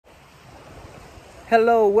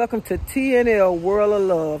Hello, welcome to TNL World of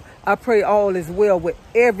Love. I pray all is well with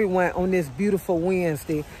everyone on this beautiful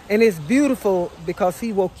Wednesday. And it's beautiful because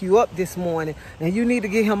he woke you up this morning. And you need to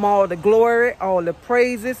give him all the glory, all the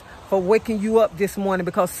praises for waking you up this morning,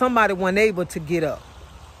 because somebody wasn't able to get up.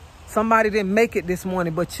 Somebody didn't make it this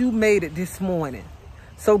morning, but you made it this morning.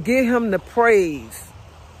 So give him the praise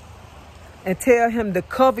and tell him to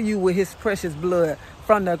cover you with his precious blood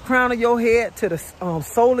from the crown of your head to the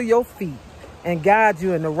sole of your feet, and guide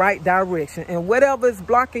you in the right direction. And whatever is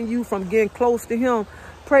blocking you from getting close to him,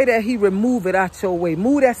 pray that he remove it out your way.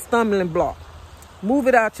 Move that stumbling block. Move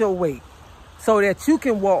it out your way so that you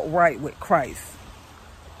can walk right with Christ.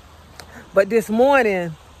 But this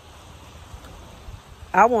morning,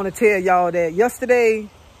 I want to tell y'all that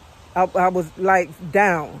yesterday, I was like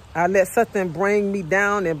down. I let something bring me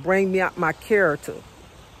down and bring me out my character.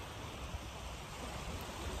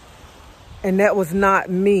 And that was not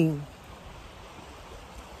me.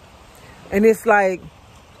 And it's like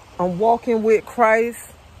I'm walking with Christ.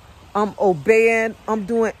 I'm obeying. I'm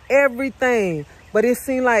doing everything. But it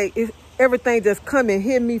seemed like everything just come and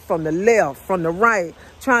hit me from the left, from the right,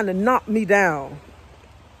 trying to knock me down.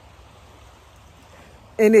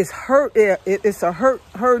 And it's hurt. It's a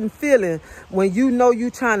hurting feeling when you know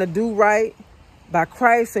you're trying to do right by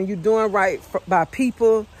Christ and you're doing right by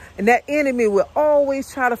people. And that enemy will always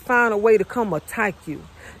try to find a way to come attack you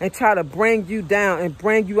and try to bring you down and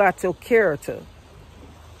bring you out your character.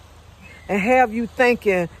 And have you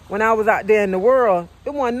thinking, when I was out there in the world, it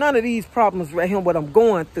wasn't none of these problems right here what I'm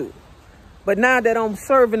going through. But now that I'm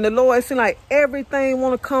serving the Lord, it seems like everything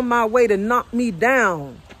want to come my way to knock me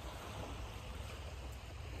down.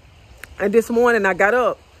 And this morning I got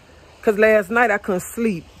up because last night I couldn't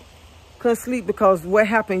sleep. Couldn't sleep because what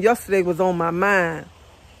happened yesterday was on my mind.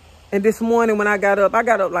 And this morning when I got up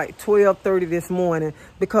like 12:30 this morning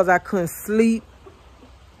because I couldn't sleep.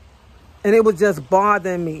 And it was just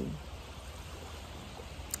bothering me.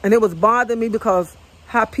 And it was bothering me because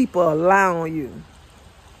how people lie on you.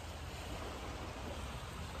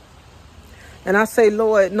 And I say,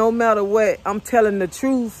 Lord, no matter what, I'm telling the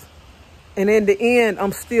truth. And in the end,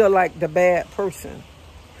 I'm still like the bad person.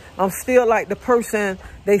 I'm still like the person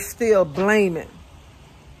they still blaming.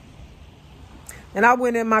 And I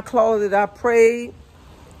went in my closet, I prayed,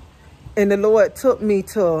 and the Lord took me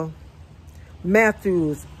to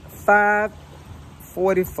Matthew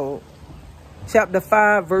 5:44. Chapter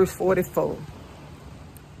 5, verse 44.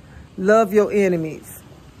 Love your enemies.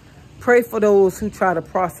 Pray for those who try to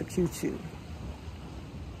prosecute you.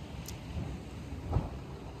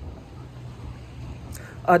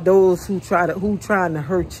 Or those who trying to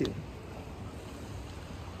hurt you.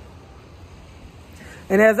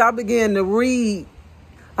 And as I began to read,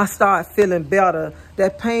 I started feeling better.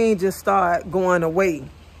 That pain just started going away.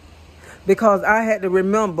 Because I had to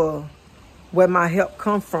remember where my help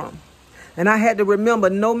come from. And I had to remember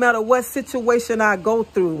no matter what situation I go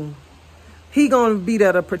through, he going to be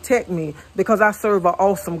there to protect me because I serve an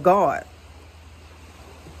awesome God.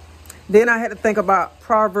 Then I had to think about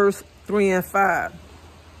Proverbs 3 and 5.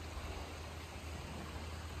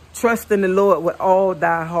 Trust in the Lord with all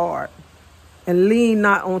thy heart, and lean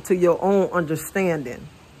not onto your own understanding.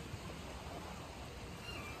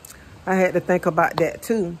 I had to think about that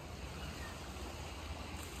too.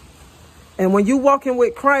 And when you walking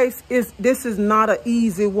with Christ, this is not an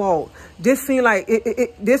easy walk. This seems like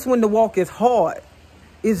this when the walk is hard.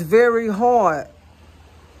 It's very hard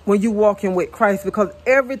when you walking with Christ because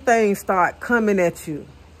everything start coming at you.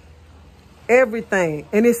 Everything.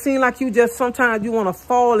 And it seems like you just sometimes you want to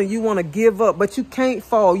fall and you want to give up, but you can't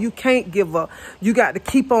fall. You can't give up. You got to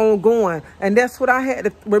keep on going. And that's what I had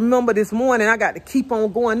to remember this morning. I got to keep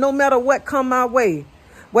on going no matter what come my way.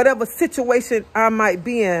 Whatever situation I might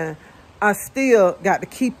be in, I still got to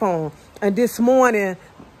keep on. And this morning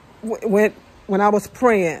when I was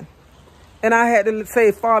praying and I had to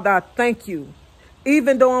say, Father, I thank you.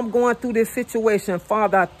 Even though I'm going through this situation,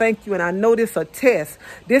 Father, I thank you. And I know this is a test.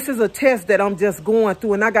 This is a test that I'm just going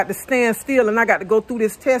through. And I got to stand still and I got to go through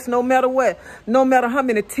this test no matter what. No matter how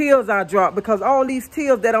many tears I drop. Because all these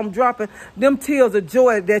tears that I'm dropping, them tears of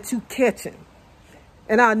joy that you catching.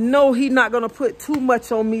 And I know he's not going to put too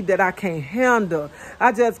much on me that I can't handle.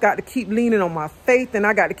 I just got to keep leaning on my faith and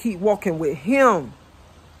I got to keep walking with him.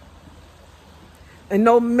 And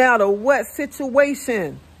no matter what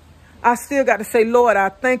situation, I still got to say, Lord, I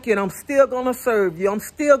thank you, and I'm still going to serve you. I'm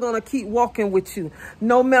still going to keep walking with you,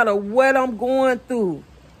 no matter what I'm going through.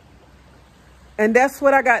 And that's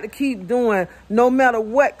what I got to keep doing, no matter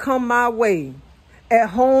what come my way. At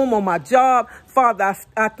home, on my job, Father,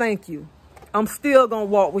 I thank you. I'm still going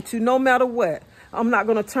to walk with you, no matter what. I'm not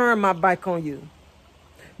going to turn my back on you.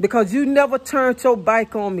 because you never turned your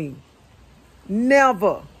back on me.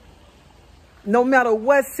 Never. No matter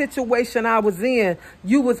what situation I was in,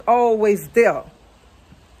 you was always there.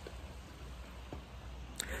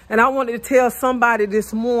 And I wanted to tell somebody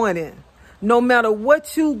this morning, no matter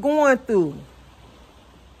what you going through,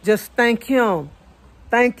 just thank him.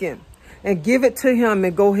 Thank him. And give it to him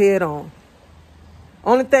and go head on.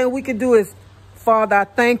 Only thing we can do is, Father, I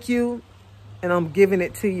thank you and I'm giving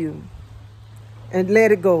it to you. And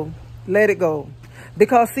let it go. Let it go.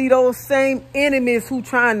 Because see, those same enemies who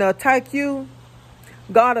trying to attack you,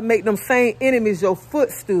 God will make them same enemies your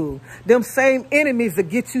footstool. Them same enemies will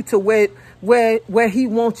get you to where he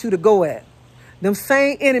wants you to go at. Them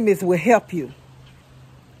same enemies will help you.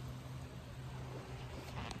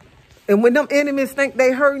 And when them enemies think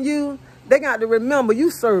they hurt you, they got to remember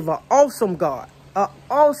you serve an awesome God. An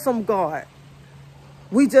awesome God.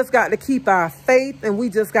 We just got to keep our faith, and we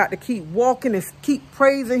just got to keep walking and keep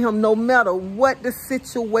praising him no matter what the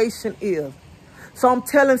situation is. So I'm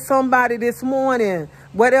telling somebody this morning,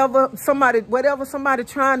 whatever somebody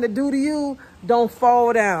trying to do to you, don't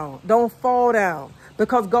fall down. Don't fall down.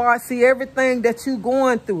 Because God see everything that you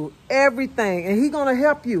going through. Everything. And he going to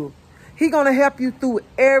help you. He going to help you through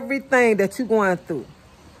everything that you're going through.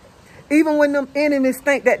 Even when them enemies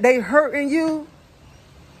think that they hurting you,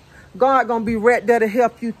 God going to be right there to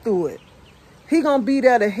help you through it. He going to be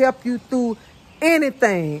there to help you through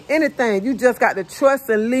anything. Anything. You just got to trust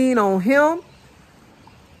and lean on him.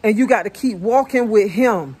 And you got to keep walking with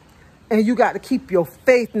him. And you got to keep your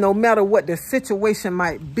faith no matter what the situation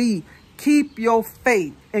might be. Keep your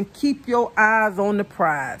faith and keep your eyes on the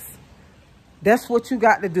prize. That's what you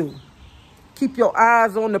got to do. Keep your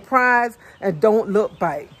eyes on the prize and don't look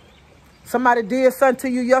back. Somebody did something to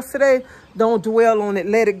you yesterday, don't dwell on it.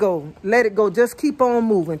 Let it go. Let it go. Just keep on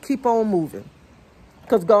moving. Keep on moving.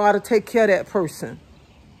 Because God will take care of that person.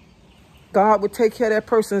 God will take care of that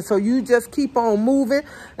person. So you just keep on moving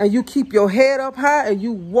and you keep your head up high and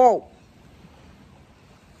you walk.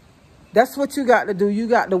 That's what you got to do. You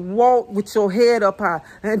got to walk with your head up high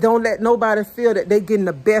and don't let nobody feel that they're getting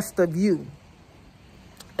the best of you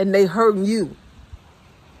and they hurting you.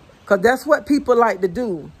 Because that's what people like to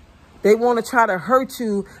do. They want to try to hurt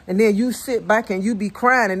you, and then you sit back and you be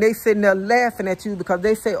crying, and they sitting there laughing at you because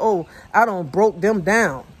they say, oh, I done broke them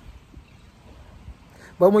down.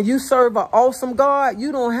 But when you serve an awesome God,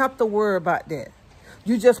 you don't have to worry about that.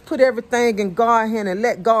 You just put everything in God's hand and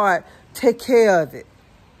let God take care of it.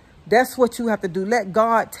 That's what you have to do. Let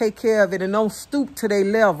God take care of it and don't stoop to their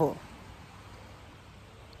level.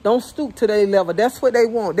 Don't stoop to their level. That's what they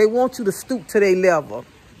want. They want you to stoop to their level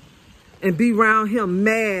and be around him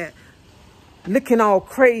mad, looking all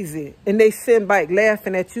crazy, and they sit back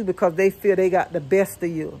laughing at you because they feel they got the best of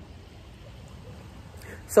you.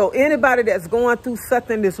 So anybody that's going through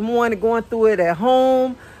something this morning, going through it at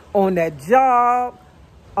home, on that job,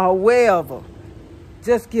 or wherever,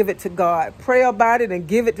 just give it to God. Pray about it and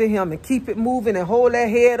give it to him and keep it moving and hold that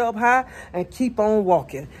head up high and keep on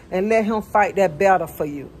walking and let him fight that battle for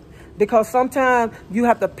you. Because sometimes you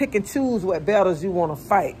have to pick and choose what battles you want to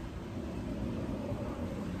fight.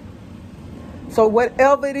 So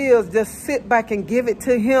whatever it is, just sit back and give it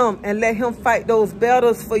to him and let him fight those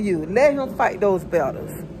battles for you. Let him fight those battles.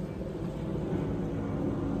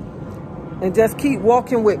 And just keep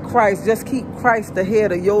walking with Christ. Just keep Christ the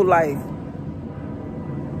head of your life.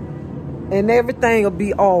 And everything will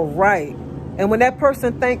be all right. And when that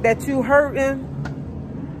person think that you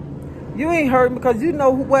hurting, you ain't hurting because you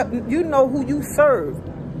know who you serve.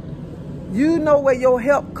 You know where your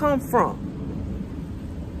help come from.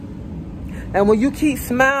 And when you keep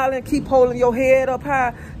smiling, keep holding your head up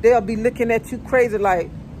high, they'll be looking at you crazy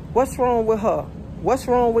like, what's wrong with her? What's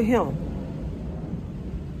wrong with him?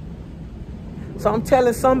 So I'm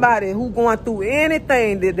telling somebody who going through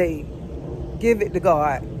anything today, give it to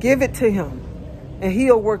God. Give it to him. And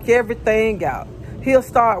he'll work everything out. He'll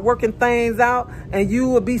start working things out, and you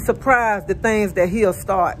will be surprised the things that he'll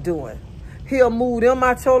start doing. He'll move them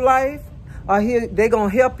out your life, or they're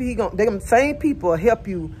going to help you. The same people will help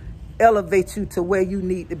you elevate you to where you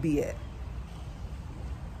need to be at.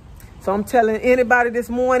 So I'm telling anybody this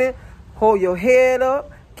morning, hold your head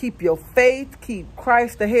up, keep your faith, keep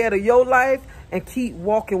Christ the head of your life, and keep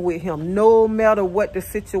walking with him no matter what the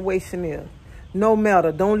situation is. No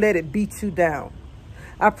matter. Don't let it beat you down.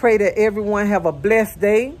 I pray that everyone have a blessed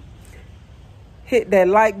day. Hit that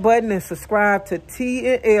like button and subscribe to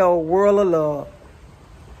T&L World of Love.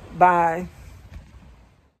 Bye.